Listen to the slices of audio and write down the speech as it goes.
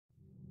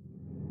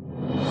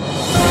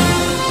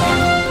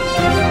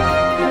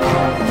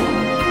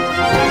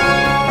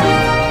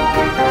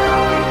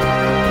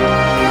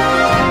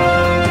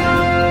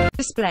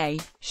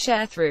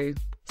Sharethrough.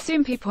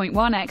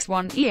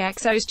 Soompi.1x1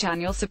 EXO's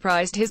Chanyeol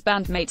surprised his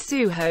bandmate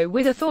Suho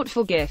with a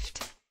thoughtful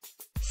gift.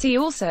 See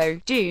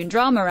also, June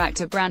drama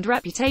actor brand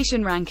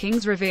reputation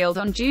rankings revealed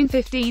on June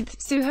 15.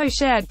 Suho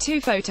shared 2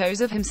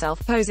 photos of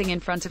himself posing in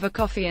front of a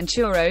coffee and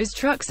churros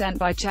truck sent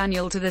by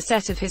Chanyeol to the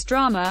set of his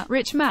drama,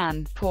 Rich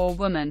Man, Poor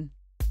Woman.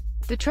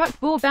 The truck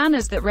bore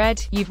banners that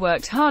read, "You've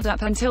worked hard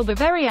up until the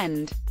very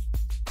end.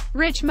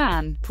 Rich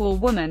man, poor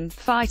woman,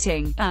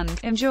 fighting," and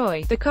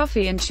 "Enjoy the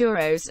coffee and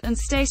churros, and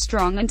stay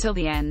strong until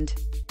the end."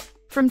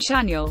 From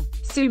Chanyeol.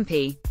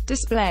 Soompi.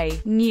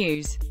 Display.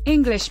 News.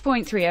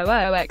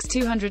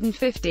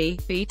 English.300x250,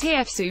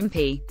 BTF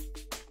Soompi.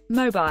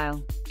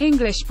 Mobile.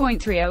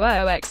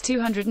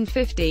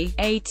 English.300x250,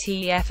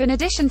 ATF. In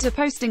addition to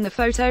posting the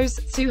photos,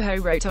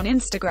 Suho wrote on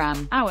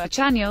Instagram, "Our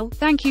Chanyeol,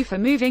 thank you for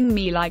moving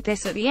me like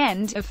this at the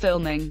end of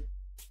filming.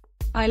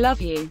 I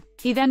love you."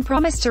 He then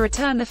promised to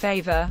return the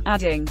favor,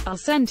 adding, "I'll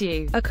send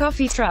you a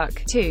coffee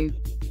truck, too."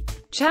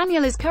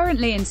 Chanyeol is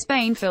currently in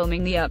Spain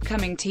filming the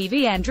upcoming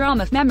TVN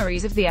drama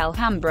Memories of the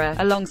Alhambra,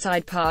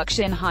 alongside Park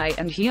Shin-hye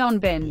and Hyun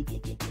Bin.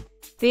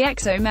 The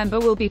EXO member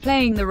will be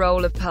playing the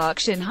role of Park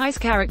Shin-hye's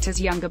character's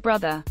younger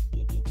brother.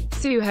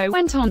 Suho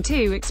went on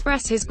to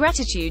express his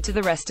gratitude to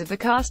the rest of the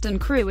cast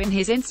and crew in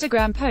his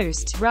Instagram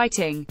post,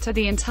 writing, "To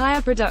the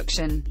entire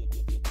production,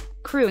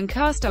 crew and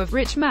cast of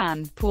Rich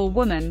Man, Poor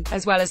Woman,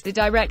 as well as the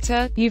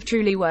director, you've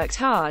truly worked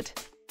hard.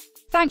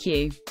 Thank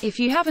you. If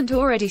you haven't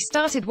already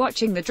started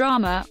watching the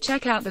drama,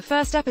 check out the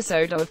first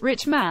episode of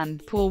Rich Man,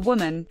 Poor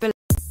Woman below."